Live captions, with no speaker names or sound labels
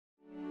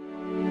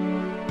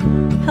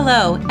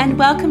Hello, and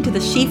welcome to the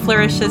She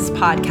Flourishes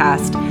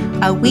podcast,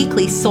 a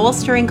weekly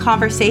soul-stirring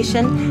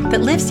conversation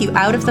that lifts you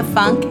out of the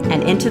funk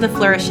and into the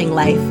flourishing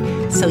life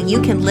so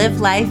you can live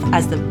life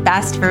as the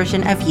best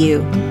version of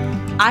you.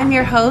 I'm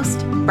your host,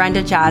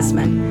 Brenda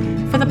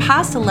Jasmin. For the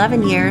past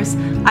 11 years,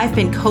 I've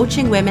been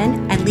coaching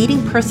women and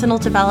leading personal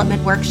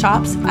development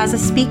workshops as a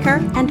speaker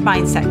and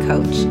mindset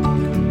coach.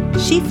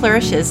 She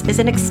Flourishes is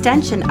an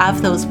extension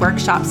of those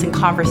workshops and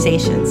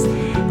conversations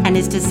and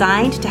is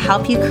designed to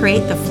help you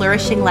create the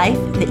flourishing life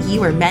that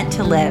you were meant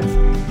to live.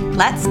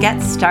 Let's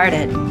get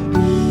started.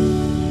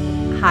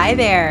 Hi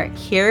there.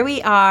 Here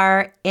we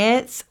are.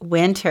 It's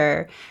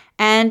winter.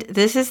 And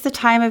this is the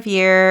time of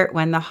year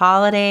when the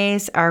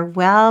holidays are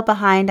well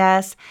behind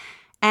us.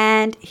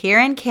 And here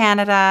in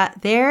Canada,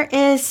 there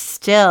is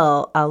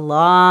still a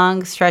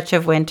long stretch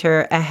of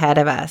winter ahead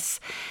of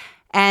us.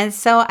 And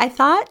so I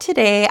thought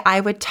today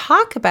I would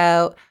talk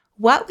about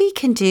what we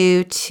can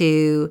do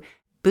to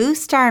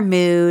boost our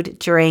mood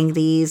during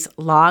these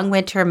long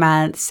winter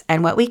months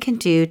and what we can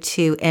do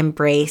to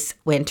embrace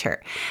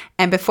winter.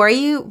 And before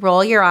you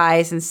roll your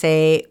eyes and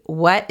say,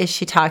 what is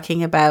she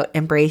talking about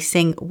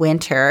embracing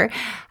winter?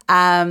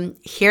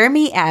 Hear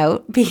me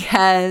out,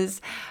 because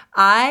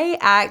I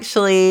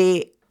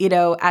actually,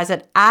 as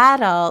an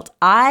adult,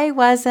 I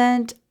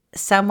wasn't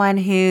someone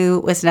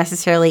who was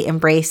necessarily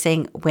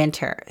embracing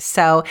winter.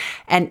 So,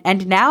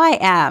 and now I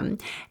am.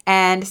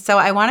 And so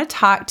I want to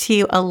talk to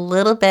you a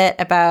little bit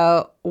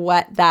about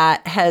what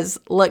that has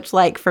looked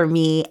like for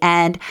me.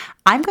 And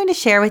I'm going to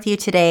share with you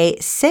today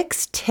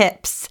 6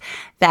 tips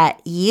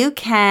that you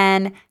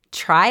can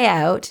try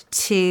out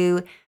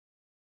to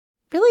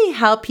really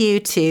help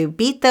you to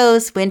beat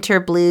those winter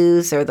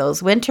blues or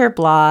those winter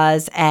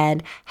blahs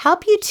and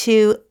help you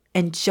to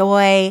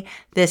enjoy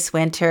this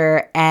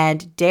winter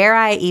and, dare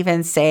I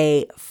even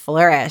say,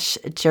 flourish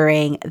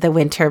during the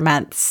winter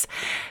months.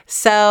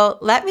 So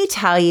let me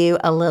tell you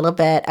a little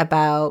bit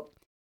about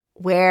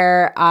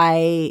where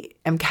I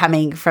am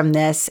coming from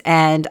this.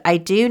 And I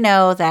do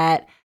know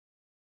that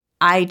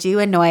I do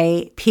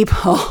annoy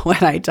people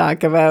when I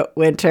talk about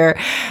winter,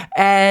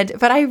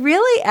 but I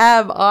really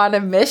am on a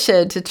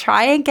mission to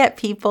try and get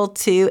people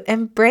to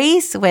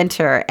embrace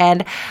winter.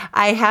 And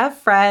I have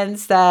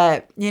friends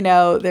that,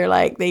 they're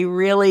like, they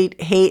really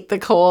hate the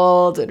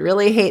cold and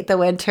really hate the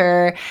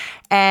winter.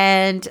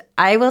 And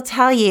I will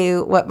tell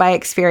you what my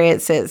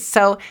experience is.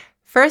 So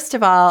first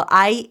of all,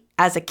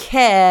 as a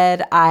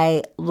kid,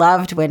 I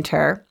loved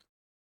winter.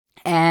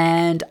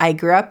 And I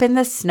grew up in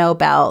the snow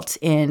belt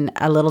in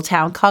a little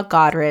town called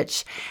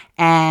Goderich,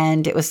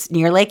 and it was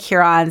near Lake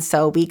Huron,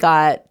 so we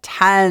got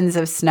tons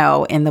of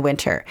snow in the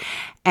winter.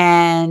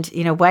 And,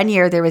 one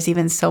year there was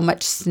even so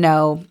much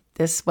snow.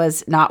 This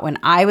was not when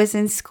I was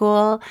in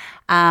school,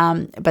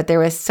 but there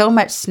was so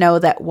much snow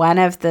that one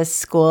of the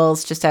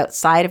schools just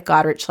outside of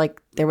Goderich,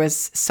 there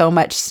was so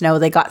much snow,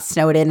 they got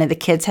snowed in, and the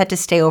kids had to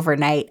stay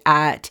overnight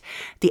at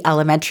the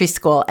elementary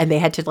school, and they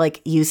had to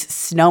use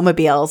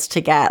snowmobiles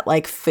to get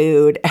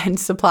food and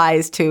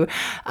supplies to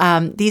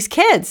these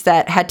kids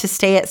that had to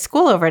stay at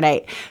school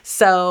overnight.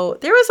 So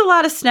there was a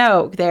lot of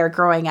snow there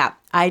growing up.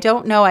 I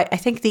don't know. I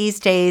think these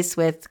days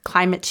with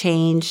climate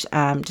change,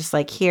 just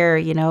like here,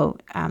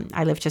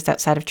 I live just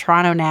outside of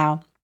Toronto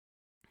now.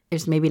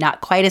 There's maybe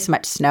not quite as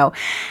much snow,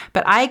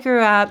 but I grew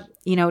up,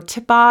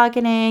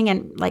 tobogganing,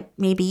 and like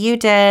maybe you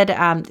did,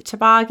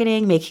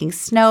 tobogganing, making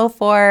snow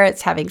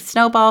forts, having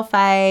snowball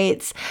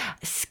fights,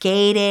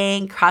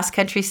 skating,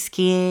 cross-country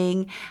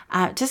skiing,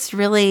 just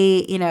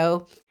really,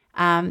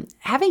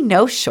 having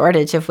no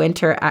shortage of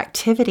winter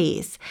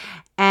activities.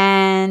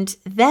 And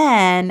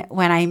then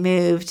when I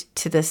moved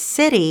to the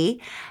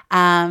city,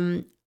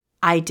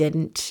 I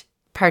didn't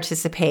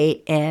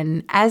participate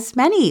in as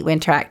many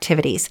winter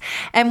activities.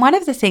 And one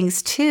of the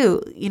things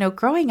too,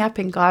 growing up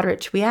in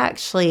Goderich, we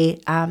actually,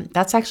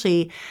 that's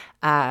actually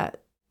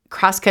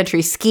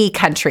cross-country ski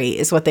country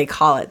is what they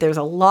call it. There's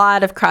a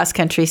lot of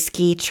cross-country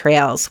ski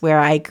trails where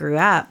I grew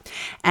up.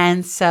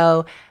 And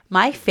so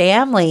my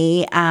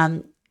family,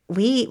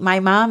 my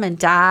mom and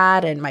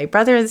dad and my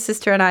brother and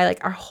sister and I,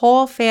 our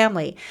whole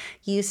family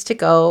used to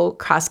go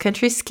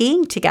cross-country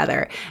skiing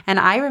together. And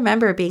I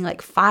remember being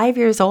 5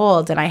 years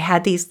old, and I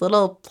had these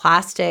little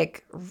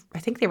plastic, I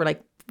think they were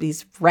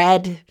these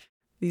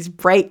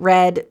bright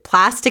red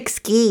plastic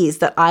skis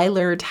that I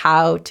learned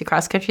how to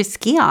cross-country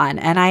ski on.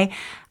 And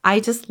I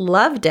just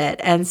loved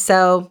it. And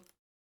so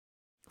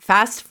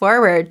fast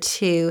forward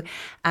to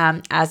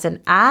as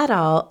an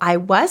adult, I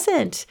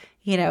wasn't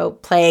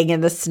playing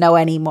in the snow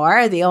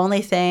anymore. The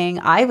only thing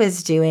I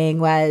was doing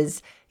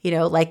was,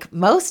 like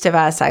most of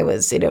us, I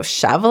was,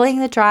 shoveling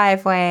the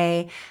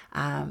driveway,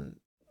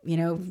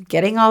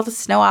 getting all the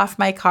snow off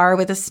my car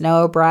with a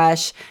snow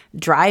brush,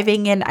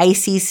 driving in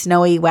icy,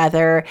 snowy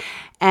weather.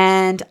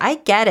 And I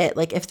get it.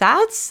 If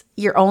that's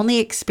your only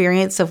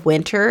experience of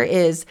winter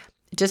is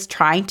just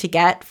trying to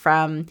get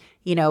from,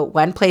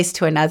 one place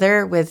to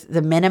another with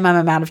the minimum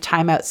amount of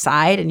time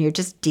outside, and you're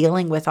just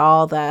dealing with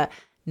all the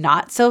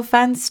not so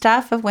fun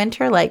stuff of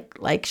winter,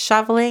 like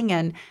shoveling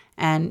and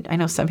And I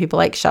know some people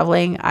like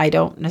shoveling. I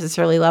don't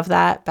necessarily love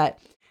that. But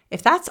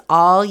if that's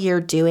all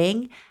you're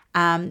doing,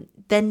 then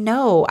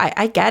no,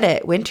 I get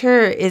it.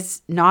 Winter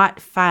is not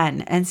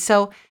fun. And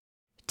so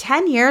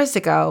 10 years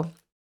ago,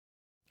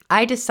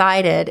 I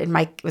decided,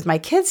 with my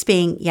kids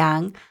being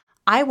young,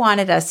 I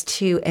wanted us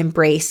to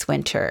embrace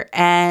winter.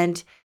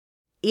 And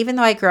even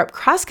though I grew up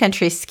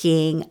cross-country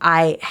skiing,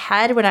 I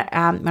had, when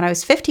I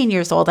was 15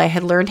 years old, I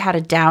had learned how to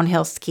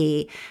downhill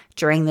ski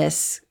during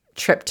this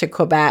trip to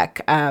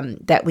Quebec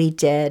that we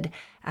did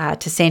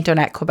to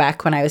Saint-Donat,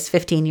 Quebec when I was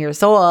 15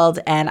 years old.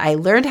 And I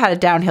learned how to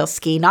downhill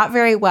ski, not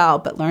very well,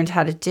 but learned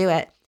how to do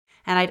it.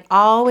 And I'd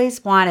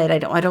always wanted,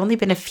 I'd only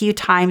been a few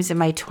times in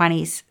my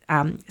 20s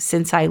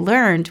since I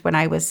learned when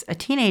I was a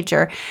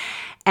teenager.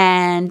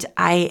 And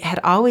I had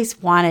always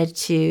wanted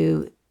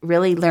to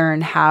really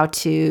learn how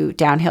to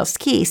downhill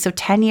ski. So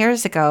 10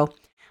 years ago,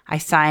 we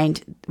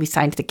signed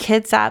the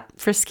kids up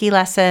for ski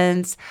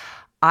lessons.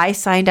 I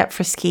signed up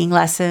for skiing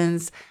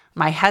lessons.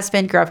 My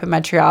husband grew up in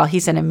Montreal.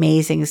 He's an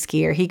amazing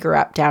skier. He grew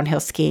up downhill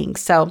skiing.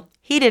 So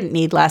he didn't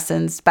need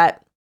lessons,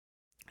 but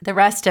the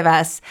rest of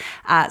us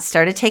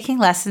started taking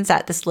lessons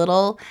at this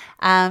little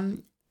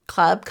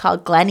club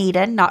called Glen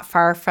Eden, not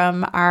far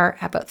from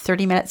about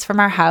 30 minutes from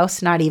our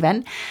house, not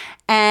even.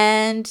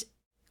 And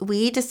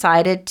we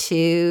decided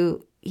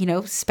to,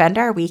 spend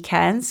our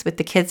weekends with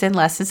the kids in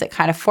lessons. It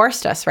kind of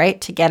forced us, right,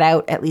 to get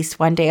out at least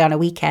one day on a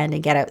weekend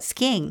and get out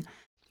skiing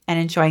and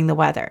enjoying the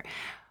weather.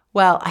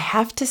 Well, I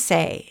have to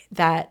say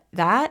that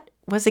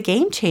was a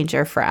game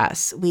changer for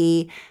us.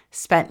 We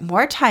spent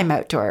more time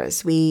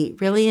outdoors. We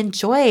really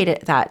enjoyed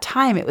it that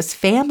time. It was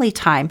family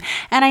time.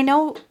 And I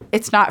know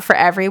it's not for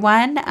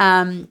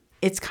everyone.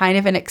 It's kind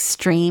of an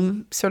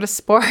extreme sort of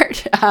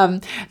sport.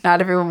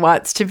 Not everyone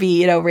wants to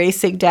be,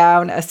 racing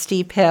down a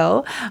steep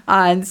hill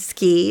on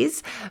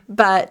skis.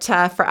 But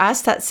for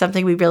us, that's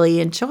something we really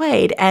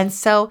enjoyed. And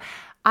so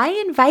I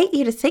invite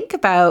you to think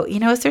about,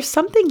 is there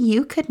something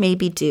you could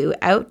maybe do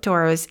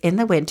outdoors in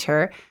the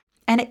winter?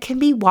 And it can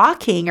be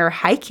walking or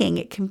hiking.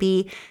 It can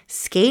be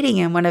skating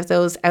in one of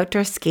those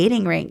outdoor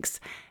skating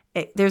rinks.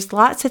 There's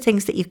lots of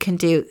things that you can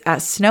do.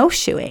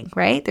 Snowshoeing,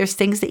 right? There's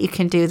things that you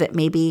can do that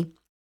maybe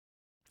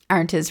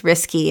aren't as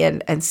risky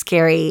and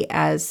scary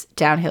as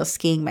downhill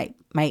skiing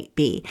might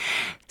be.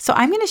 So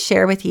I'm going to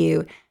share with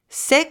you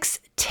 6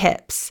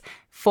 tips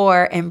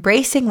for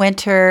embracing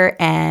winter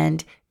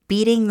and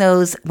beating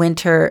those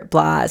winter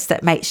blahs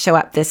that might show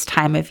up this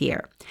time of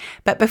year.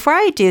 But before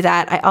I do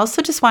that, I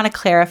also just want to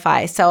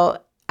clarify.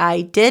 So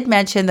I did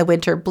mention the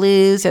winter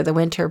blues or the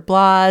winter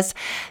blahs.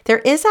 There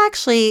is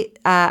actually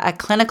a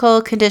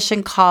clinical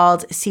condition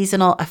called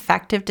seasonal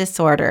affective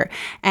disorder.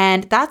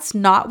 And that's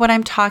not what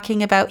I'm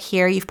talking about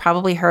here. You've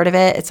probably heard of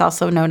it. It's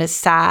also known as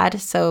SAD.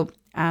 So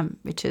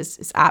which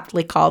is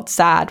aptly called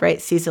SAD,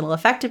 right? Seasonal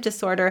affective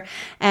disorder.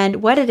 And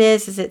what it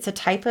is it's a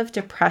type of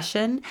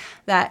depression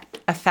that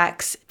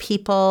affects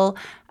people.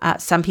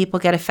 Some people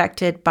get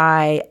affected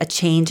by a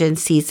change in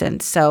season.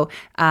 So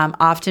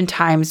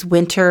oftentimes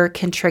winter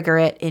can trigger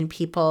it in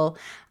people.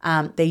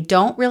 They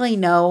don't really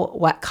know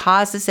what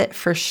causes it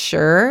for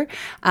sure,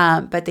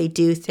 but they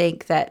do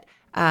think that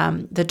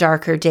the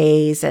darker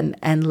days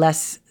and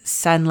less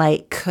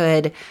sunlight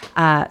could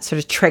sort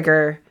of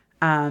trigger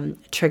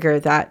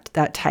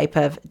that type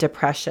of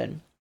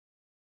depression.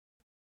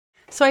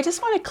 So I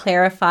just want to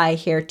clarify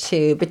here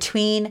too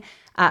between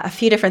a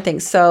few different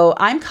things. So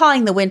I'm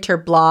calling the winter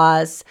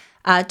blahs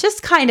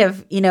just kind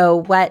of,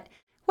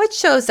 what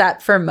shows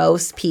up for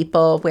most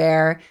people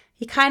where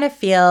you kind of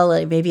feel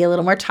like maybe a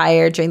little more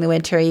tired during the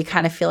winter. You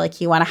kind of feel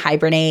like you want to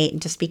hibernate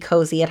and just be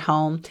cozy at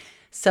home.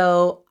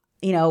 So,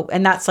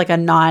 and that's like a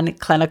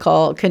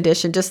non-clinical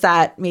condition, just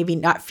that maybe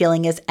not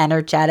feeling as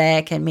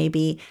energetic and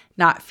maybe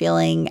not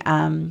feeling,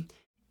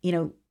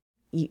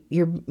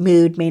 your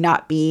mood may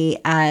not be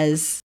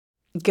as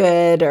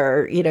good,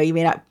 or, you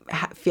may not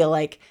feel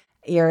like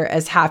you're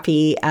as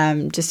happy.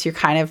 Just you're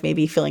kind of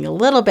maybe feeling a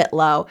little bit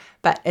low,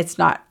 but it's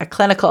not a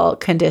clinical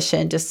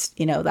condition. Just,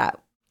 that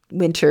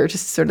winter,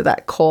 just sort of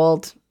that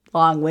cold,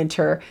 long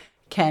winter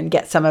can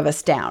get some of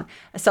us down.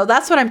 So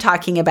that's what I'm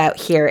talking about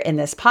here in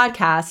this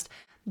podcast.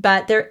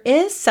 But there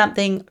is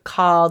something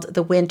called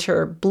the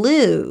winter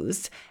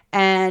blues,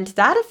 and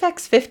that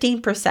affects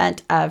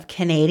 15% of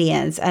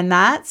Canadians. And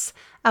that's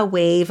a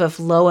wave of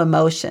low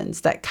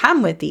emotions that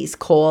come with these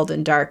cold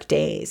and dark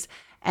days.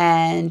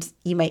 And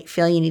you might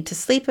feel you need to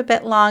sleep a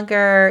bit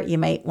longer. You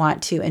might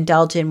want to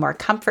indulge in more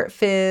comfort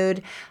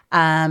food.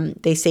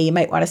 They say you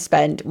might want to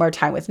spend more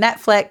time with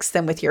Netflix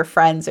than with your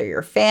friends or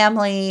your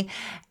family.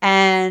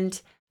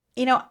 And,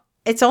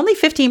 it's only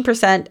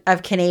 15%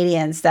 of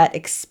Canadians that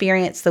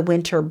experience the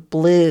winter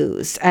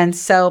blues. And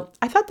so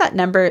I thought that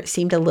number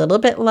seemed a little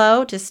bit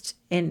low, just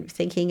in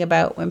thinking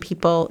about when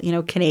people,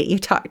 you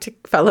talk to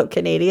fellow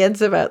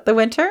Canadians about the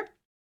winter.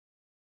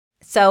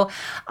 So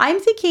I'm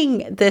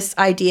thinking this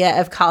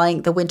idea of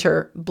calling the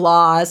winter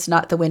blahs,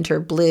 not the winter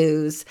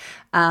blues.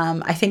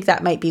 I think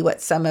that might be what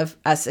some of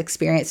us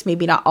experience,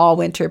 maybe not all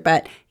winter,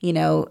 but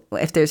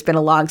if there's been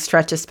a long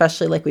stretch,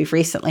 especially like we've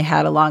recently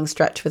had a long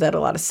stretch without a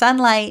lot of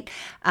sunlight,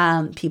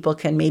 people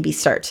can maybe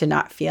start to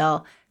not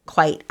feel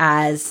quite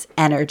as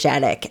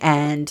energetic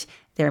and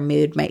their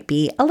mood might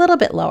be a little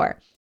bit lower.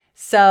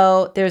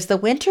 So there's the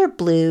winter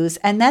blues,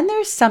 and then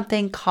there's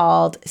something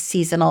called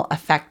seasonal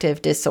affective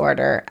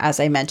disorder, as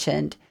I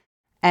mentioned.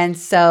 And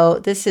so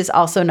this is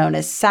also known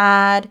as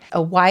SAD,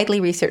 a widely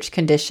researched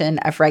condition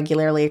of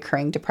regularly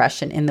occurring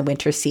depression in the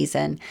winter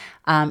season.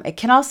 It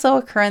can also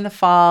occur in the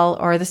fall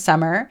or the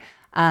summer,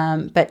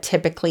 but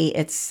typically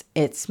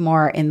it's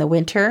more in the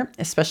winter,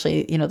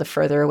 especially, the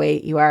further away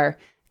you are.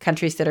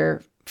 Countries that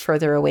are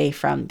further away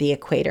from the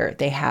equator,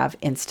 they have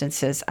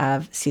instances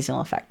of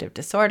seasonal affective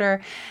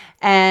disorder.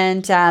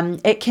 And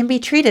it can be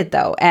treated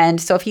though. And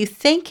so if you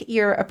think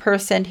you're a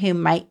person who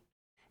might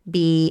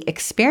be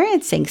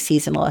experiencing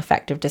seasonal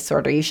affective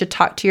disorder, you should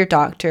talk to your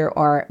doctor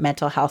or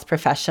mental health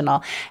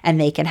professional,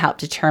 and they can help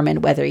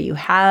determine whether you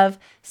have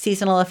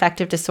seasonal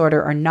affective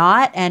disorder or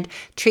not. And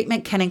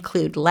treatment can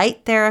include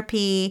light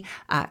therapy,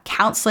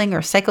 counseling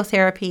or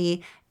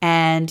psychotherapy,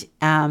 and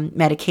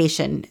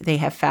medication they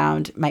have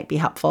found might be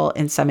helpful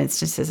in some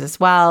instances as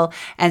well.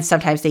 And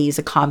sometimes they use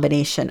a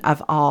combination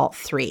of all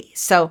three.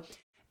 So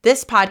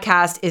this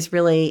podcast is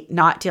really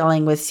not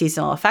dealing with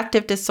seasonal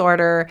affective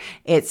disorder.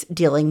 It's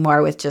dealing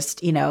more with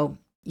just,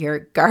 your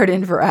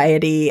garden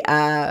variety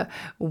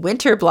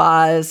winter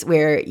blahs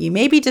where you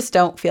maybe just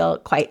don't feel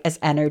quite as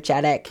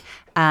energetic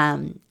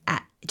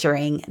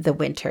during the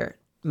winter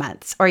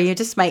months. Or you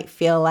just might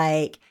feel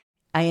like,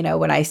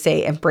 when I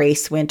say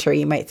embrace winter,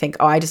 you might think,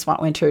 oh, I just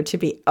want winter to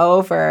be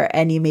over,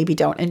 and you maybe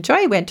don't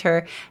enjoy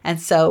winter.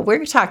 And so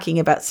we're talking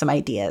about some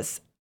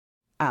ideas,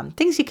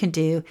 things you can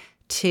do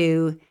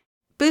to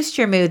boost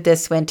your mood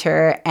this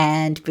winter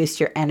and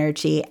boost your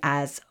energy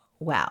as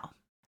well.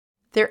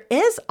 There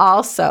is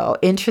also,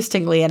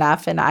 interestingly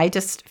enough, and I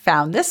just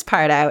found this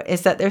part out,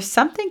 is that there's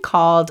something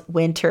called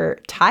winter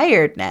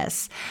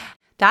tiredness.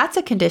 That's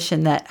a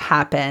condition that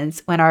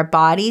happens when our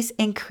bodies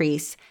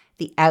increase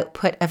the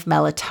output of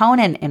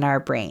melatonin in our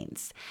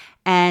brains.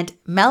 And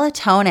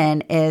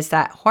melatonin is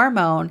that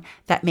hormone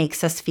that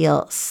makes us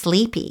feel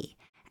sleepy.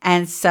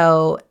 And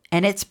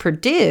it's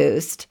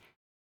produced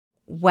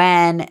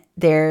when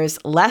there's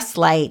less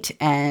light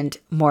and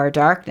more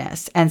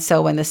darkness. And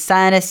so when the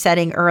sun is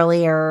setting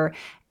earlier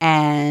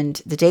and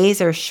the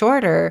days are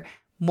shorter,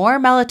 more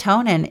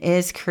melatonin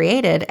is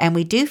created and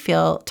we do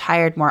feel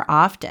tired more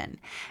often.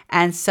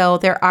 And so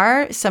there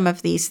are some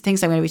of these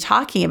things I'm going to be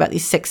talking about,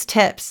 these 6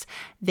 tips.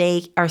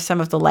 They are some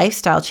of the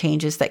lifestyle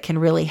changes that can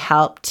really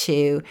help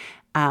to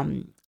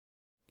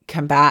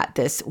combat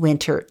this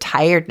winter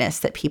tiredness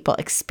that people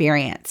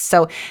experience.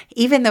 So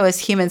even though as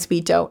humans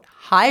we don't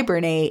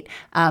hibernate,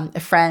 a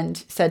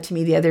friend said to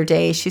me the other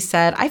day, she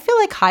said, I feel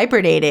like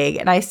hibernating.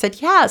 And I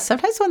said, yeah,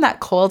 sometimes when that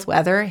cold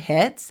weather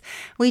hits,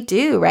 we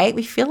do, right?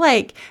 We feel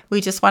like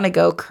we just want to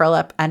go curl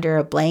up under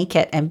a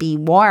blanket and be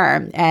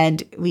warm.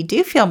 And we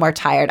do feel more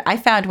tired. I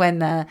found when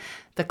the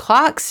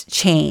clocks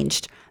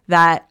changed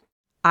that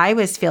I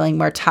was feeling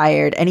more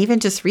tired. And even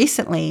just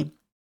recently,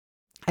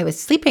 I was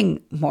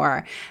sleeping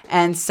more.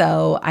 And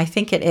so I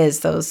think it is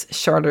those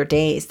shorter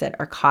days that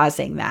are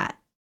causing that.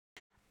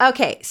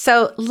 Okay,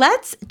 so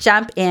let's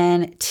jump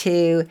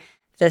into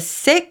the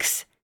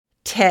 6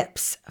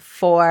 tips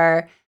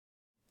for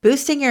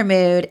boosting your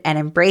mood and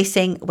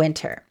embracing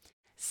winter.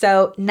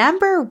 So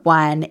number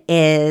 1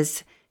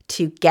 is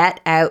to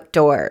get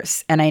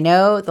outdoors. And I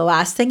know the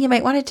last thing you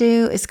might want to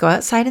do is go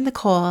outside in the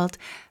cold,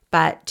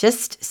 but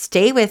just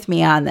stay with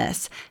me on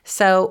this.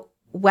 So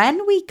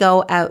when we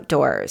go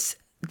outdoors,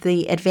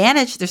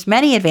 there's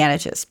many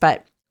advantages,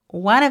 but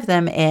one of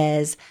them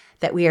is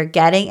that we are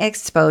getting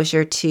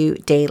exposure to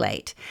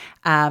daylight.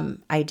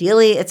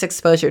 Ideally, it's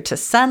exposure to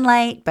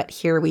sunlight, but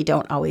here we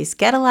don't always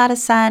get a lot of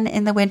sun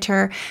in the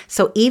winter.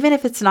 So even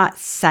if it's not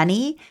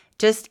sunny,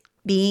 just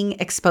being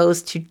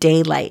exposed to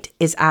daylight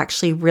is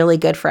actually really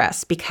good for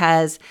us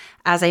because,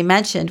 as I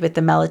mentioned with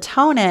the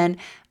melatonin,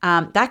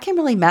 that can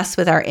really mess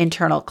with our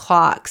internal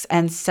clocks.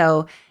 And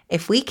so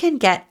if we can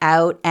get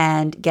out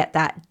and get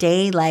that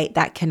daylight,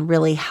 that can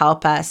really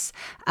help us.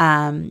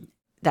 And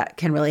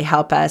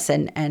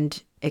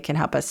it can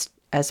help us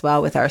as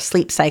well with our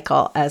sleep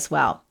cycle as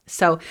well.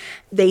 So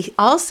they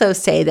also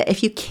say that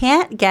if you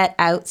can't get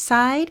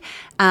outside,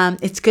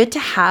 it's good to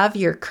have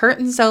your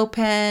curtains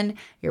open,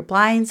 your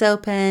blinds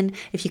open.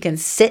 If you can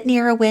sit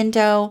near a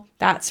window,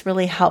 that's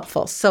really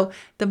helpful. So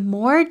the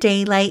more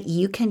daylight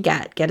you can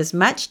get as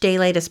much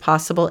daylight as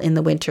possible in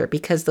the winter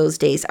because those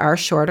days are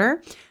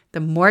shorter. The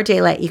more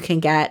daylight you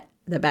can get,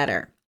 the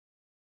better.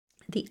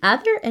 The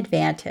other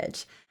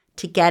advantage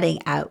to getting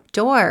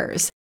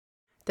outdoors,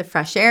 the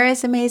fresh air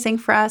is amazing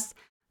for us,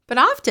 but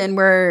often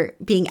we're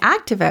being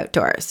active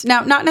outdoors.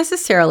 Now, not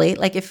necessarily,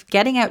 like if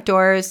getting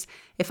outdoors,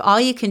 if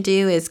all you can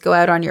do is go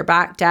out on your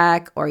back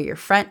deck or your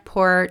front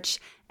porch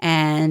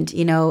and,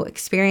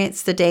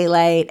 experience the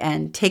daylight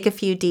and take a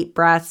few deep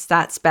breaths,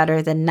 that's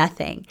better than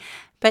nothing.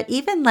 But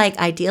even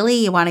ideally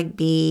you want to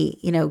be,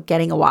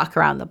 getting a walk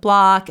around the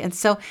block. And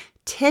so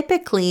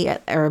typically,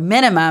 or a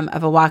minimum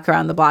of a walk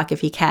around the block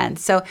if you can.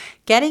 So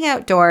getting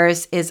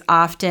outdoors is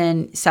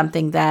often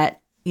something that,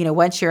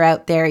 once you're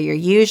out there, you're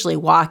usually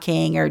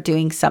walking or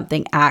doing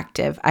something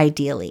active,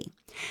 ideally.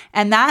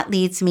 And that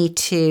leads me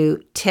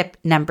to tip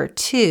number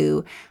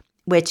 2,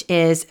 which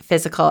is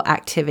physical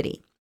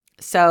activity.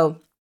 So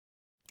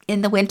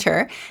in the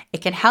winter,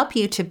 it can help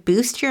you to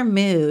boost your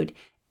mood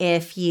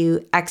if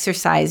you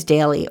exercise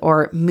daily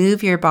or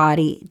move your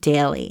body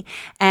daily.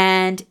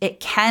 And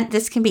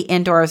this can be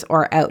indoors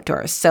or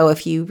outdoors. So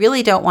if you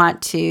really don't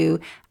want to,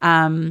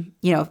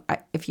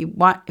 if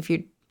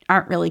you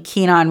aren't really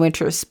keen on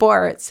winter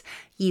sports,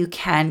 you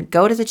can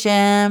go to the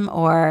gym,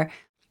 or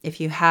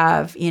if you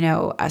have,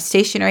 a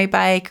stationary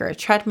bike or a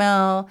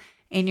treadmill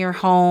in your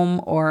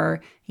home,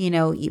 or,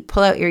 you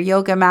pull out your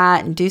yoga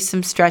mat and do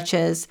some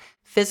stretches.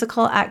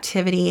 Physical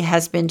activity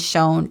has been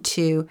shown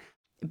to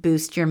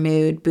boost your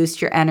mood,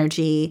 boost your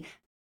energy.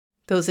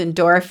 Those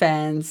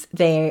endorphins,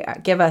 they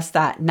give us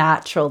that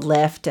natural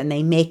lift and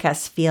they make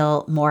us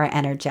feel more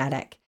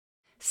energetic.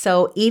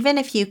 So even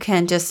if you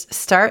can just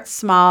start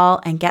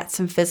small and get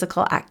some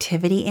physical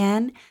activity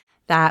in,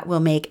 that will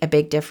make a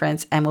big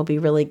difference and will be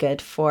really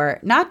good for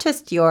not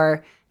just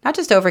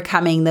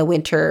overcoming the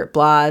winter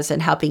blahs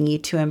and helping you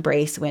to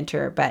embrace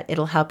winter, but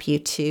it'll help you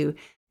to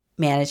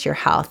manage your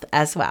health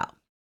as well.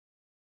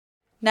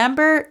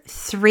 Number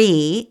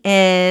 3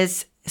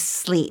 is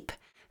sleep.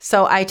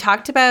 So I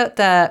talked about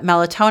the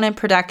melatonin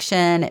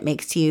production. It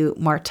makes you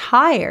more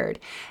tired.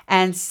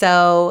 And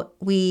so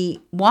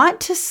we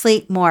want to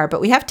sleep more, but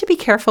we have to be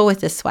careful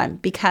with this one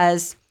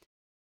because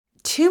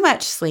too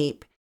much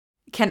sleep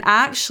can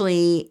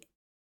actually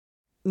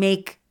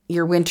make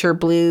your winter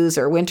blues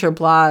or winter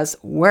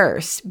blahs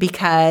worse,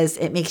 because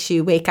it makes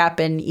you wake up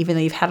and even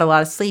though you've had a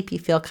lot of sleep, you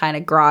feel kind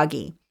of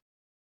groggy.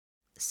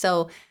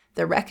 So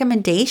the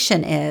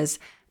recommendation is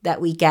that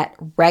we get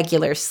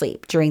regular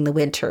sleep during the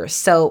winter.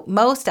 So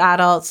most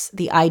adults,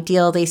 the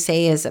ideal, they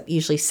say, is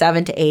usually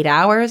 7 to 8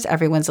 hours.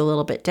 Everyone's a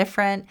little bit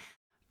different.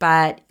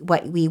 But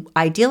what we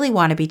ideally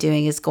want to be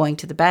doing is going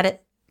to bed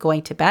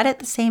at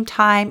the same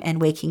time and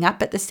waking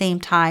up at the same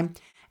time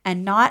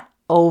and not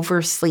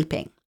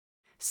oversleeping.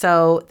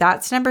 So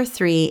that's number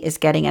 3, is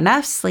getting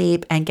enough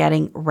sleep and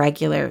getting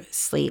regular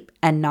sleep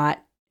and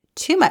not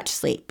too much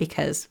sleep,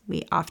 because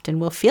we often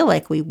will feel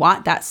like we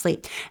want that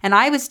sleep. And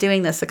I was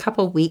doing this a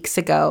couple weeks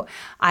ago.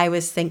 I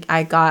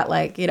got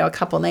a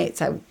couple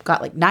nights, I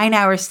got 9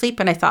 hours sleep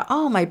and I thought,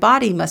 oh, my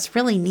body must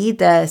really need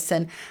this.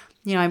 And,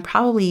 I'm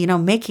probably,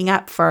 making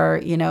up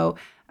for,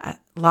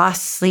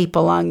 lost sleep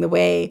along the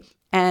way.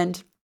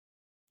 And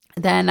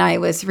then I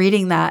was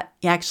reading that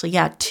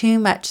too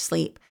much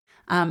sleep.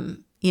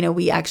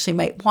 We actually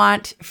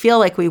might feel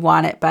like we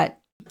want it, but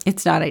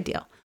it's not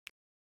ideal.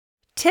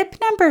 Tip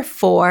number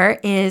 4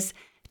 is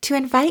to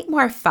invite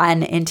more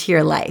fun into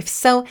your life.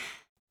 So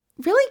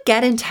really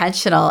get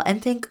intentional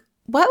and think,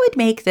 what would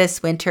make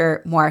this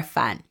winter more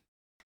fun?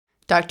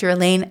 Dr.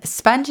 Elaine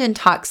Spungen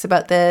talks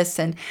about this,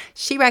 and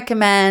she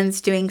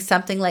recommends doing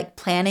something like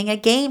planning a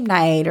game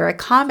night or a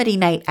comedy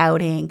night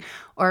outing,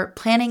 or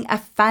planning a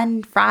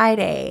fun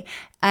Friday,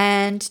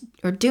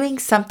 or doing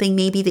something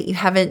maybe that you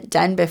haven't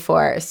done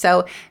before.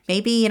 So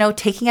maybe,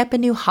 taking up a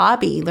new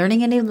hobby,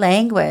 learning a new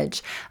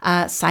language,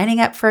 signing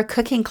up for a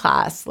cooking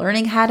class,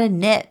 learning how to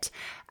knit,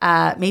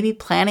 maybe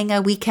planning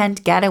a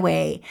weekend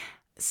getaway,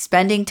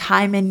 spending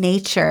time in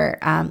nature,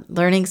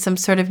 learning some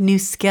sort of new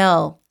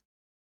skill.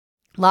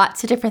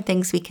 Lots of different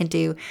things we can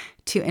do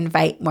to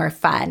invite more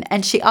fun.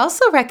 And she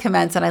also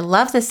recommends, and I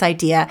love this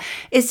idea,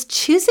 is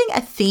choosing a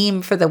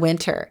theme for the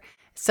winter.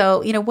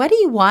 So, what do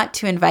you want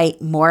to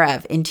invite more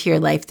of into your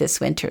life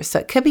this winter? So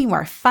it could be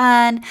more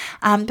fun,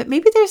 but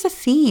maybe there's a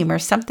theme or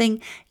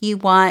something you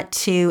want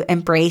to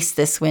embrace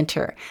this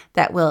winter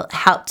that will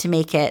help to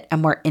make it a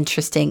more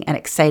interesting and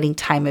exciting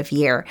time of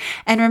year.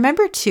 And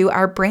remember too,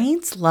 our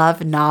brains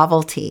love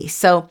novelty.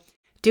 So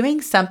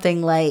doing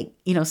something like,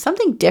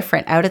 something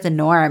different out of the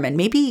norm, and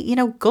maybe,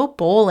 go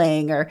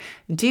bowling or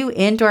do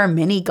indoor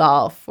mini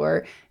golf,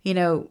 or,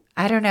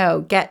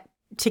 get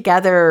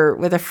together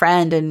with a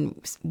friend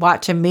and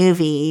watch a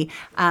movie.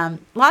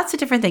 Lots of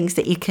different things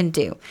that you can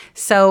do.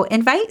 So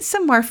invite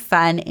some more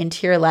fun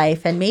into your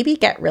life and maybe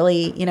get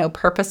really,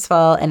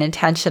 purposeful and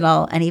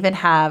intentional, and even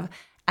have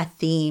a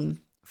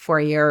theme for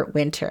your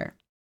winter.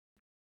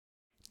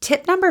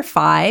 Tip number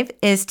 5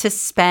 is to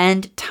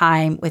spend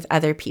time with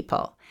other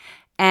people.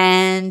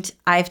 And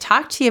I've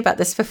talked to you about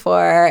this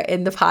before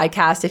in the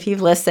podcast. If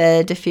you've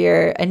listened, if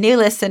you're a new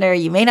listener,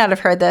 you may not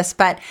have heard this,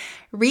 but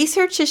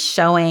research is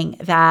showing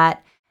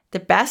that the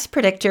best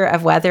predictor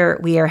of whether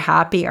we are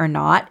happy or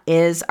not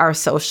is our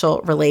social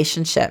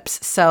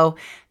relationships. So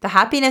the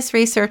happiness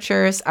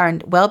researchers, our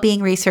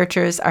well-being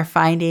researchers are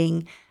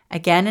finding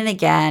again and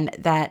again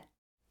that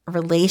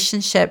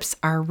relationships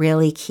are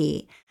really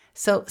key.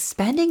 So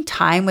spending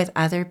time with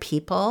other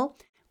people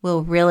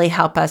will really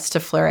help us to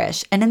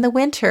flourish. And in the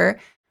winter,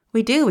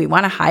 We do. We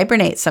want to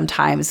hibernate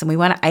sometimes and we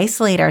want to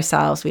isolate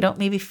ourselves. We don't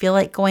maybe feel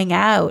like going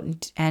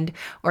out and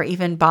or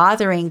even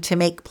bothering to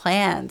make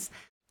plans.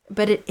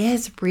 But it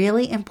is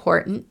really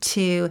important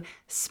to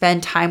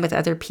spend time with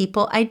other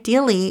people,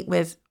 ideally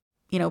with,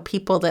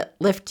 people that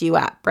lift you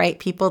up, right?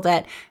 People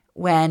that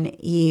when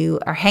you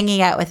are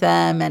hanging out with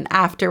them and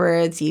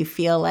afterwards you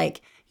feel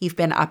like you've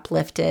been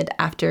uplifted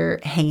after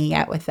hanging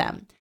out with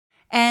them.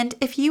 And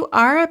if you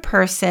are a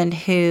person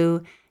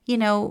who,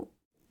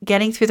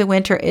 getting through the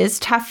winter is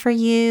tough for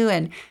you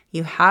and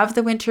you have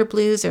the winter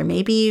blues, or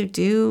maybe you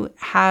do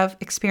have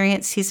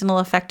experienced seasonal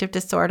affective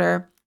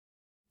disorder,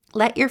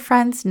 let your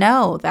friends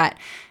know that,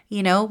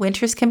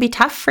 winters can be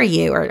tough for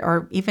you,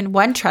 or even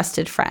one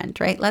trusted friend,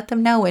 right? Let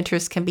them know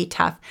winters can be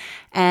tough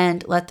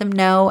and let them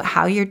know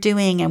how you're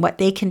doing and what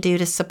they can do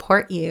to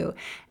support you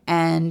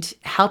and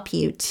help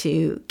you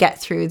to get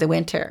through the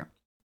winter.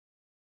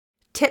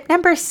 Tip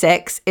number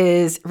 6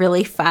 is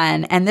really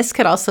fun, and this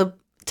could also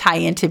tie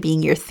into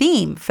being your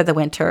theme for the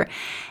winter,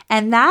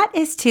 and that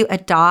is to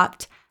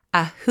adopt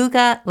a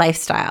hygge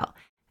lifestyle.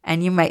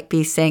 And you might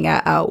be saying,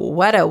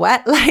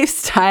 what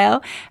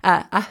lifestyle?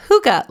 A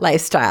hygge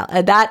lifestyle.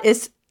 And that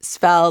is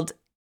spelled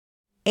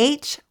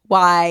Hygge.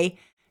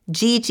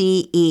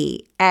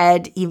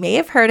 And you may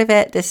have heard of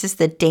it. This is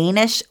the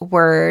Danish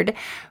word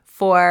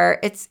for,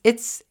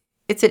 it's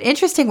an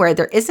interesting word.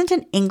 There isn't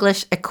an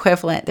English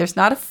equivalent. There's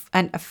not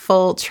a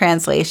full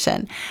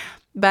translation.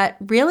 But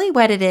really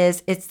what it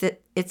is, it's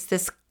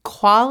this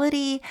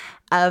quality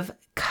of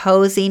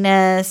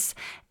coziness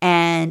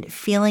and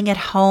feeling at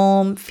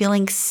home,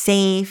 feeling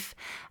safe.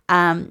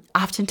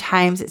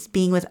 Oftentimes it's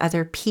being with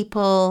other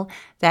people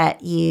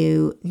that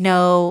you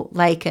know,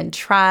 like, and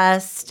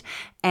trust,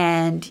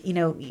 and,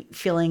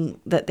 feeling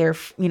that they're,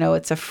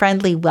 it's a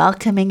friendly,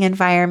 welcoming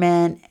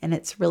environment and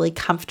it's really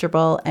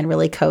comfortable and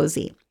really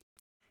cozy.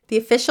 The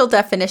official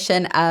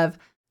definition of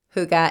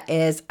hygge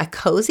is a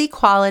cozy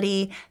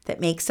quality that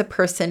makes a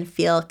person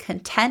feel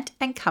content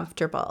and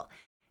comfortable.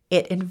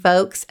 It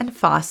invokes and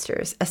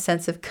fosters a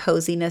sense of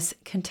coziness,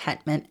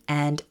 contentment,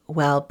 and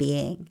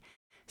well-being.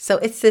 So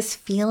it's this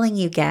feeling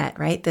you get,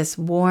 right? This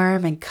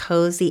warm and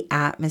cozy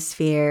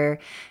atmosphere,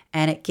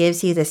 and it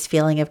gives you this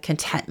feeling of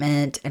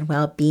contentment and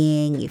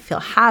well-being. You feel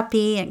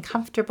happy and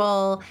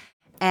comfortable,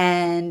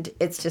 and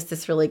it's just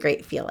this really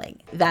great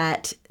feeling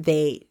that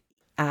they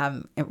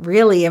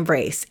really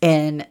embrace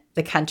in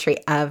the country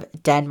of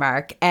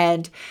Denmark.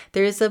 And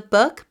there's a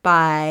book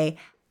by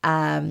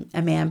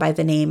a man by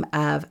the name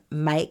of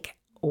Mike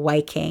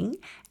Viking,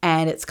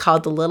 and it's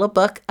called The Little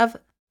Book of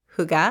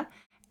Hygge.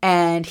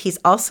 And he's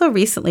also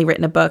recently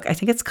written a book, I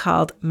think it's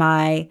called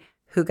My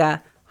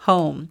Hygge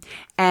Home.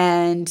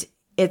 And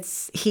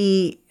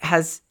he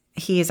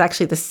is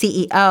actually the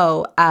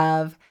CEO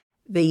of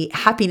the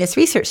Happiness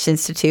Research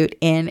Institute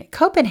in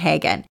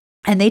Copenhagen.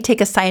 And they take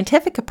a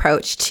scientific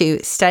approach to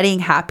studying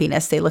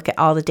happiness. They look at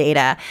all the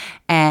data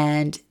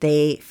and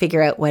they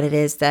figure out what it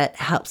is that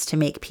helps to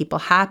make people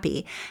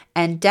happy.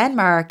 And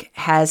Denmark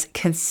has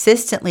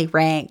consistently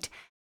ranked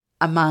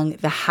among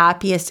the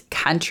happiest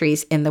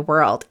countries in the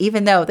world.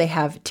 Even though they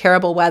have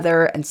terrible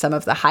weather and some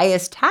of the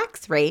highest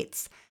tax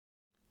rates,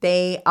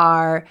 they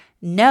are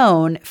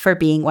known for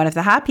being one of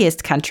the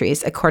happiest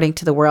countries, according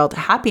to the World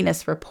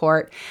Happiness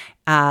Report.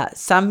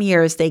 Some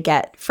years they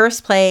get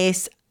first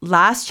place.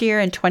 Last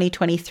year in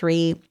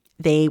 2023,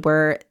 they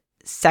were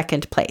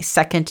second place,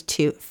 second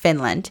to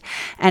Finland.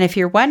 And if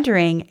you're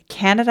wondering,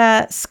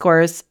 Canada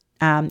scores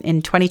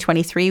in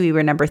 2023, we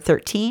were number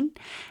 13,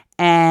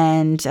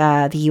 and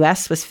the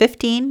US was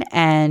 15,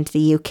 and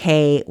the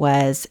UK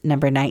was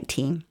number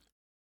 19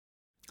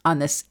 in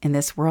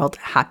this World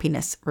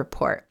Happiness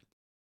Report.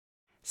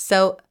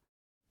 So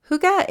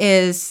hygge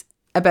is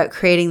about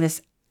creating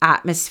this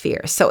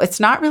atmosphere. So it's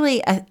not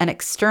really an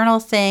external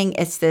thing.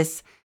 It's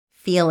this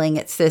feeling.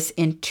 It's this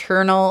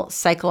internal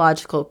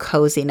psychological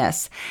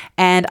coziness.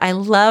 And I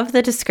love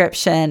the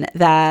description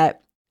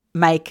that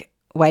Mike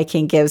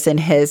Viking gives in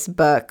his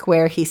book,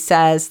 where he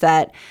says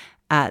that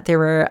there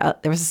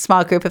was a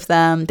small group of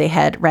them. They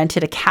had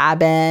rented a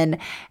cabin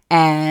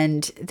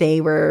and they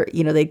were,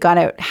 they'd gone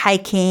out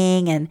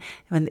hiking, and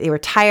when they were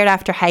tired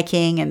after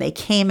hiking and they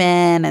came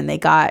in and they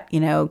got,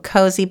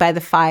 cozy by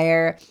the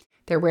fire.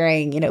 They're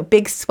wearing,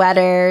 big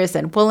sweaters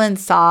and woolen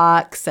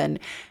socks, and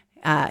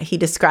he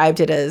described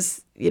it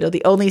as,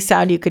 the only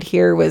sound you could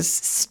hear was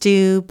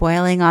stew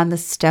boiling on the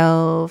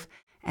stove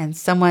and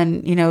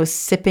someone,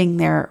 sipping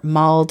their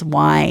mulled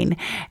wine.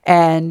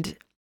 And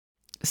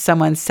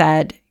someone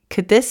said,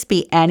 "Could this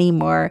be any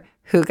more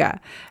hygge?"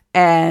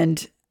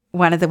 And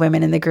one of the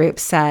women in the group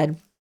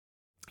said,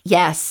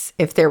 "Yes,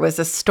 if there was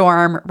a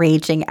storm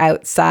raging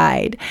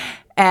outside."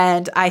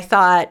 And I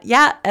thought,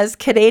 yeah, as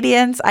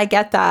Canadians, I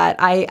get that.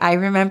 I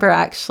remember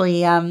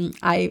actually,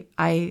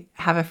 I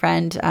have a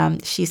friend,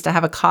 she used to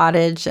have a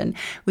cottage, and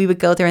we would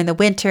go there in the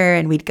winter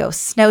and we'd go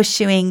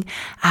snowshoeing.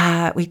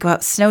 We'd go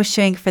out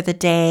snowshoeing for the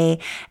day,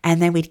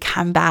 and then we'd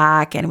come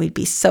back and we'd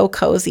be so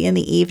cozy in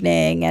the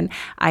evening. And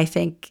I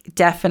think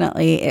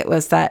definitely it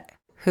was that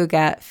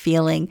hygge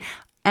feeling.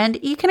 And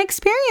you can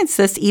experience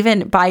this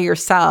even by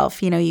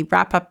yourself. You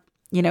wrap up,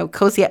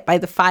 cozy up by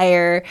the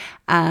fire,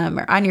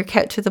 or on your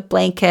couch with a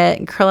blanket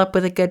and curl up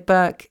with a good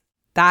book.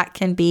 That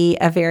can be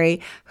a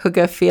very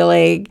hygge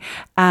feeling.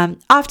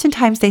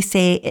 Oftentimes they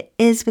say it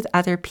is with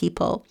other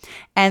people.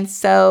 And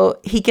so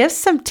he gives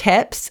some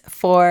tips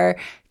for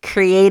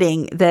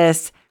creating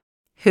this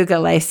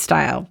hygge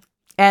lifestyle.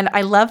 And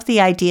I love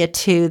the idea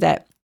too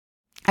that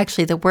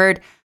actually the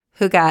word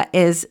hygge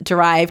is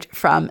derived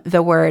from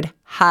the word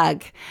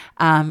hug,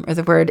 or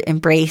the word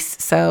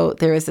embrace. So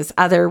there was this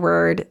other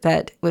word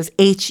that was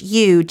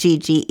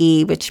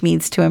hugge, which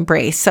means to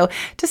embrace. So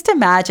just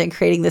imagine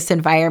creating this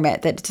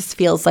environment that just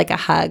feels like a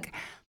hug.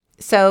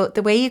 So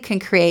the way you can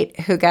create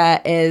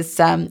hygge is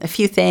a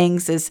few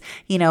things is,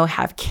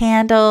 have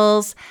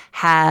candles,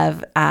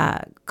 have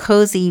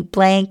cozy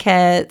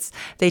blankets.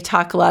 They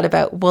talk a lot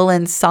about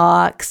woolen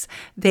socks.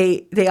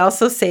 They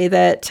also say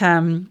that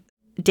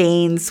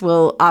Danes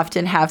will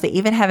often they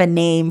even have a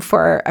name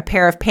for a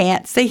pair of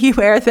pants that you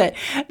wear that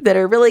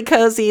are really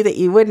cozy, that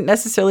you wouldn't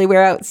necessarily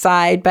wear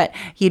outside, but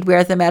you'd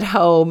wear them at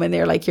home, and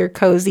they're like your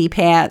cozy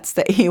pants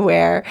that you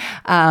wear,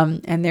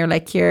 and they're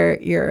like your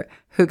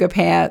hygge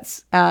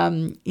pants,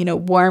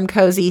 warm,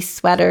 cozy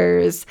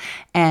sweaters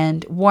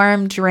and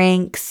warm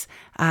drinks,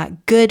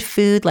 good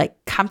food like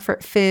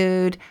comfort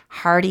food,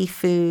 hearty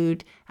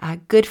food,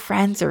 good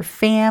friends or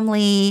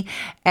family.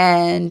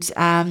 And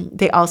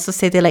they also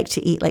say they like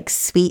to eat like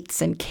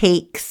sweets and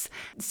cakes.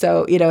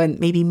 So, and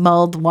maybe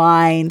mulled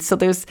wine. So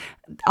there's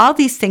all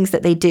these things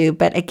that they do.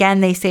 But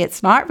again, they say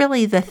it's not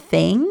really the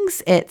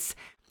things, it's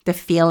the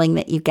feeling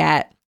that you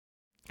get.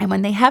 And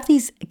when they have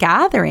these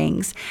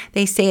gatherings,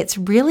 they say it's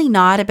really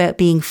not about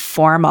being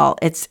formal.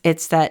 It's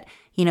that,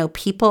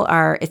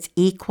 it's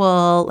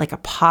equal, like a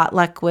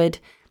potluck would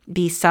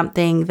be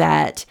something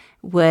that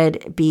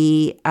would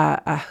be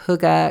a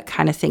hygge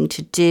kind of thing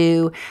to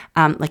do,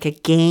 like a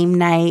game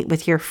night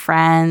with your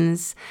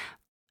friends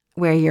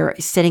where you're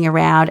sitting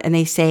around. And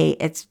they say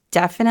it's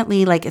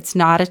definitely like it's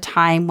not a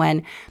time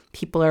when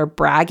people are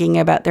bragging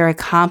about their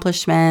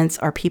accomplishments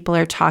or people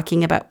are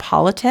talking about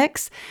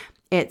politics.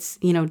 It's,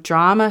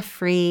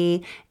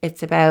 drama-free.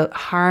 It's about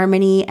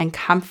harmony and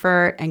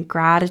comfort and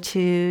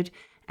gratitude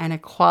and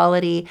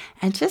equality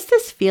and just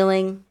this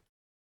feeling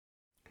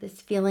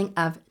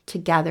of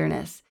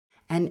togetherness.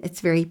 And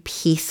it's very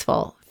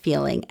peaceful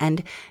feeling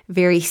and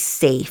very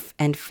safe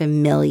and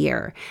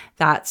familiar.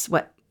 That's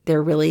what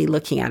they're really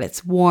looking at.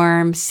 It's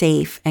warm,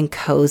 safe, and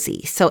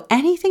cozy. So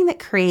anything that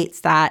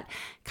creates that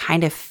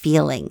kind of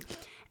feeling.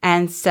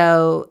 And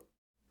so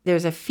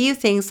there's a few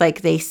things,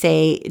 like they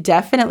say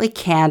definitely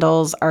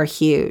candles are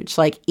huge.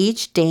 Like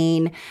each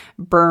Dane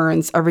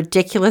burns a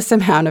ridiculous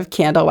amount of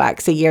candle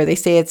wax a year. They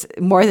say it's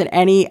more than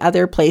any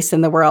other place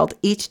in the world.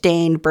 Each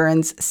Dane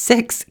burns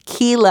 6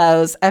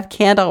 kilos of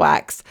candle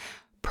wax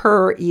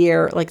per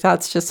year. Like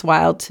that's just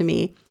wild to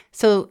me.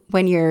 So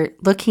when you're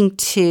looking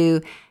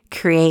to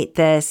create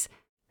this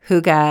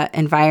hygge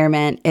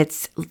environment,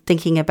 it's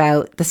thinking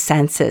about the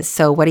senses.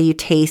 So what are you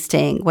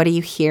tasting? What are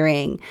you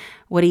hearing?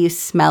 What are you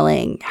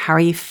smelling? How are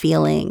you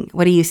feeling?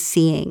 What are you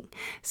seeing?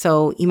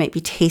 So you might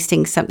be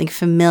tasting something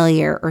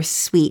familiar or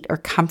sweet or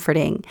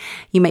comforting.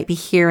 You might be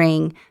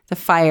hearing the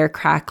fire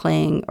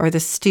crackling or the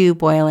stew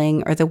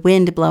boiling or the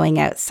wind blowing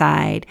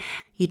outside.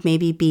 You'd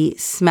maybe be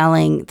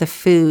smelling the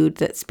food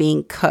that's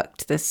being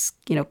cooked, this,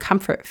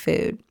 comfort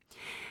food.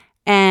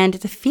 And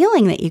the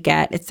feeling that you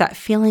get, it's that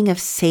feeling of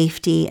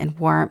safety and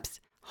warmth,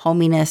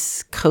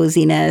 hominess,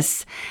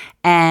 coziness.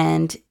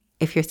 And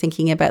if you're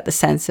thinking about the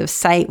sense of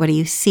sight, what are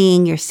you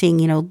seeing? You're seeing,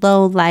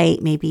 low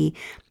light, maybe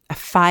a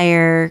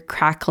fire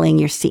crackling.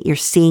 You're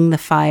seeing the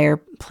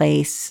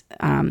fireplace.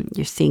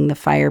 You're seeing the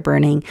fire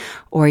burning,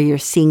 or you're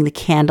seeing the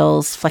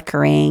candles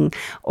flickering,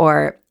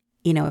 or,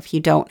 if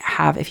you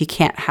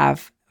can't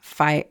have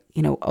fire,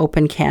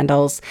 open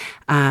candles,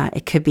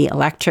 it could be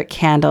electric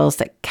candles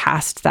that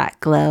cast that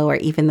glow, or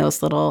even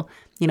those little,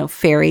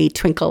 fairy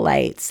twinkle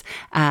lights.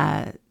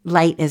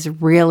 Light is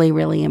really,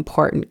 really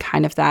important,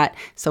 kind of that.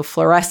 So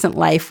fluorescent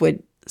light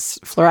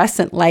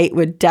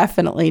would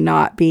definitely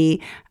not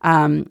be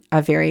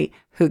a very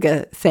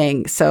hygge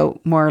thing.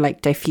 So more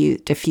like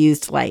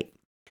diffused light.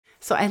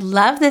 So I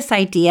love this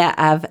idea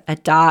of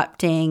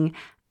adopting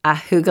a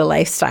hygge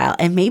lifestyle.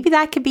 And maybe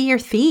that could be your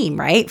theme,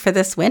 right? For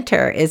this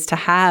winter is to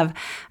have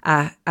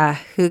a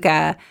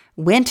hygge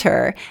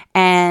winter.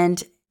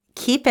 And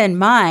keep in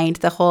mind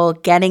the whole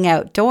getting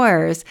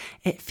outdoors,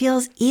 it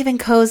feels even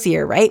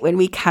cozier, right? When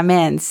we come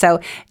in.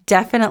 So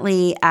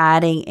definitely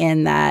adding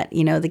in that,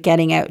 the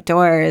getting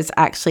outdoors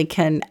actually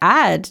can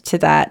add to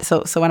that.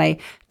 So when I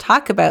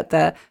talk about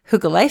the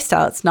hygge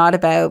lifestyle, it's not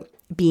about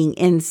being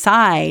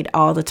inside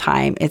all the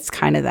time. It's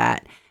kind of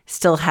that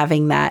still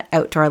having that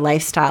outdoor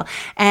lifestyle.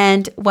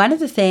 And one of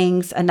the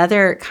things,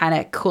 another kind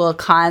of cool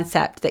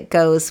concept that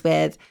goes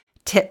with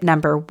tip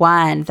number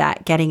 1,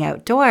 that getting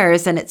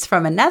outdoors, and it's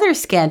from another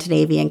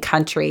Scandinavian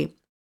country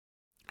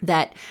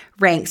that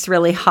ranks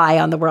really high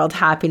on the World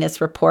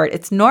Happiness Report.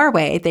 It's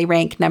Norway. They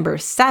rank number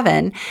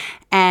 7,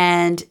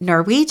 and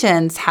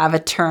Norwegians have a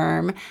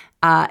term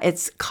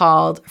It's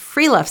called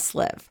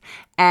Friluftsliv,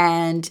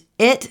 and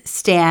it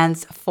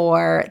stands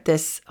for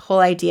this whole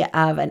idea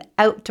of an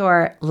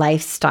outdoor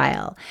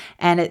lifestyle.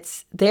 And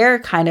it's their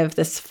kind of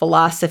this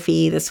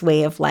philosophy, this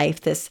way of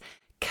life, this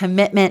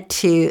commitment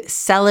to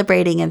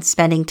celebrating and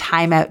spending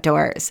time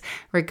outdoors,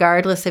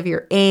 regardless of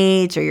your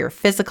age or your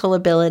physical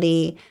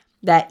ability,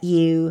 that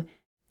you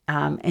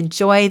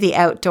enjoy the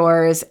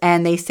outdoors.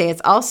 And they say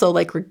it's also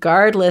like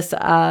regardless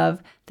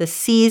of the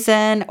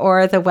season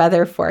or the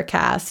weather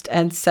forecast.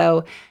 And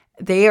so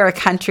they are a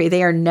country,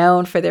 they are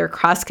known for their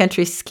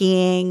cross-country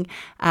skiing.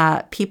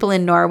 People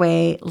in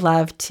Norway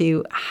love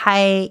to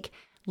hike,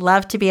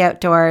 love to be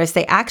outdoors.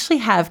 They actually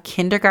have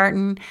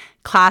kindergarten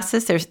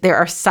classes. There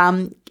are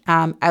some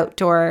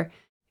outdoor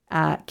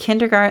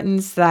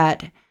kindergartens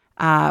that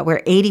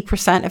where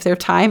 80% of their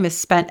time is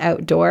spent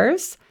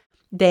outdoors.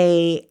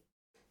 They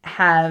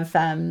have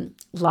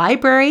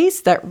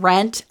libraries that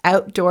rent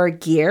outdoor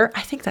gear.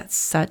 I think that's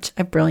such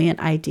a brilliant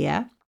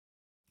idea.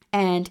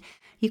 And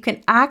you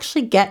can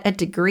actually get a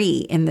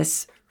degree in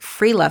this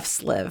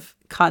Friluftsliv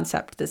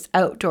concept, this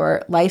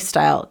outdoor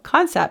lifestyle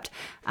concept.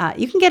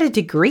 You can get a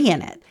degree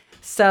in it.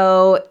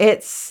 So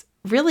it's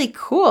really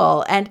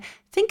cool. And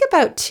think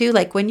about too,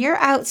 like when you're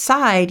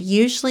outside,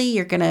 usually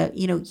you're going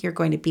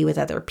to be with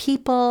other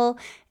people,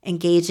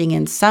 engaging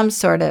in some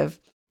sort of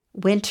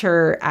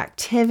winter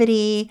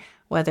activity,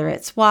 whether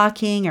it's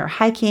walking or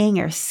hiking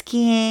or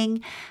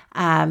skiing.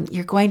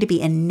 You're going to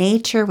be in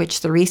nature, which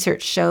the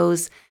research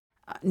shows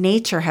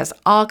nature has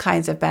all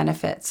kinds of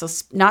benefits. So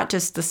not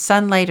just the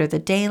sunlight or the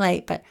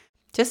daylight, but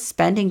just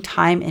spending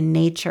time in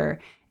nature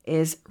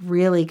is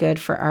really good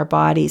for our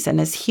bodies. And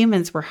as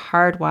humans, we're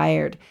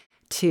hardwired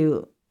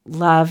to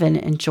love and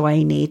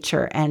enjoy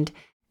nature. And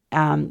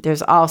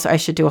there's also, I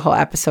should do a whole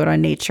episode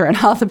on nature and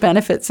all the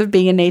benefits of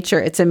being in nature.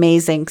 It's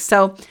amazing.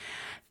 So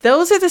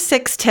those are the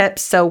 6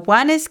 tips. So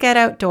 1 is get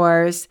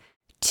outdoors.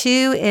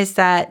 2 is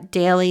that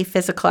daily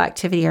physical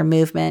activity or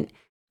movement.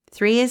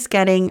 3 is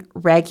getting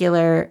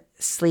regular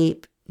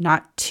sleep,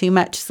 not too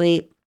much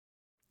sleep,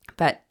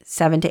 but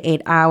 7 to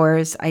 8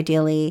 hours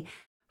ideally.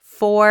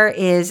 4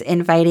 is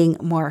inviting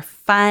more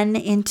fun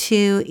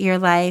into your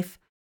life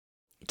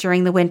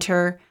during the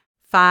winter.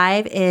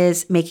 5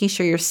 is making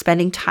sure you're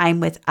spending time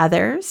with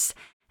others.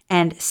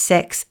 And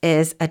 6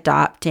 is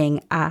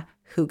adopting a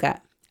hygge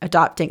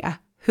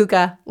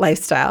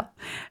lifestyle.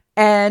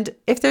 And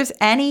if there's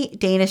any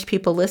Danish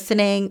people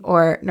listening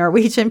or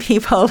Norwegian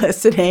people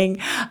listening,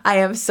 I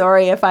am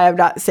sorry if I am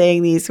not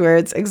saying these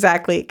words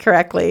exactly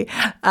correctly.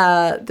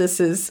 This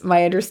is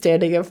my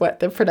understanding of what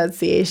the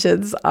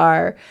pronunciations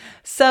are.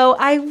 So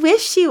I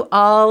wish you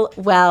all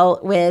well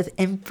with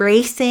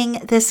embracing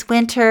this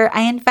winter.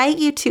 I invite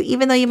you to,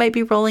 even though you might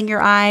be rolling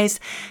your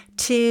eyes,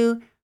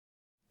 to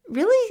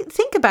really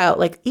think about,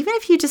 like, even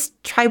if you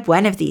just try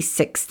one of these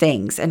 6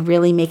 things and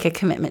really make a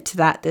commitment to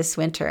that this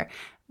winter.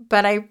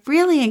 But I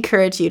really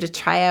encourage you to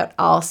try out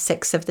all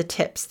 6 of the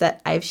tips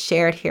that I've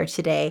shared here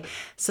today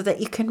so that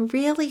you can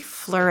really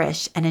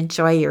flourish and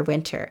enjoy your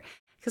winter.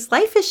 Because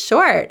life is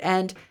short,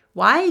 and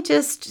why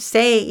just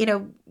say,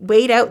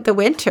 wait out the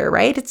winter,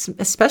 right? It's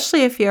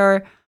especially if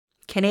you're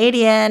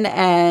Canadian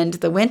and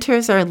the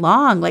winters are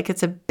long, like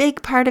it's a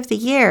big part of the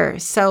year.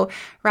 So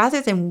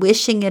rather than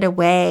wishing it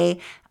away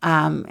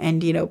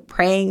and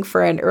praying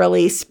for an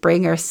early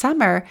spring or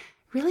summer,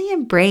 really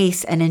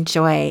embrace and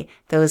enjoy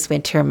those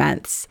winter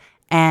months.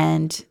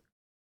 And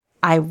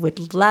I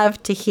would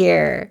love to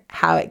hear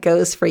how it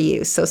goes for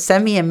you. So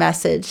send me a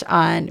message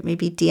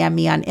maybe DM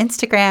me on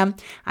Instagram.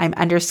 I'm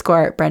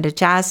 _Brenda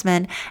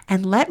Jasmin,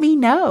 and let me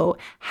know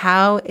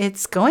how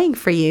it's going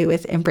for you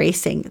with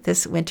embracing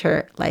this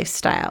winter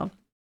lifestyle.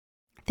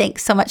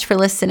 Thanks so much for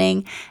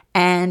listening,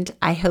 and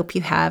I hope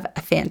you have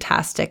a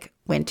fantastic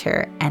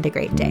winter and a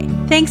great day.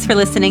 Thanks for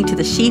listening to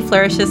the She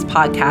Flourishes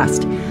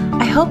podcast.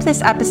 I hope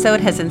this episode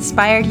has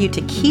inspired you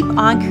to keep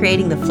on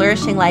creating the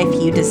flourishing life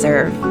you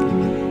deserve.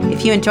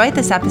 If you enjoyed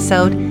this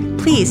episode,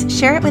 please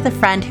share it with a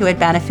friend who would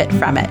benefit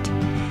from it.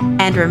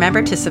 And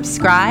remember to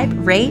subscribe,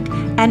 rate,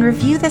 and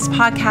review this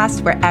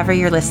podcast wherever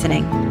you're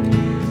listening.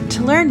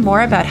 To learn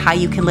more about how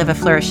you can live a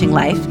flourishing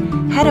life,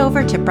 head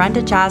over to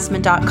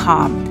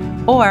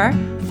brendajasmin.com or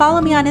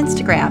follow me on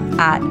Instagram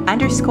at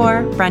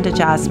 _Brenda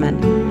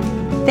Jasmin.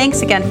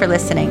 Thanks again for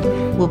listening.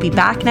 We'll be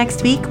back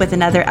next week with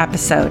another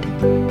episode.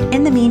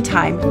 In the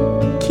meantime,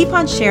 keep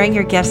on sharing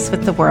your gifts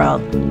with the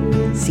world.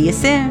 See you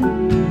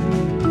soon.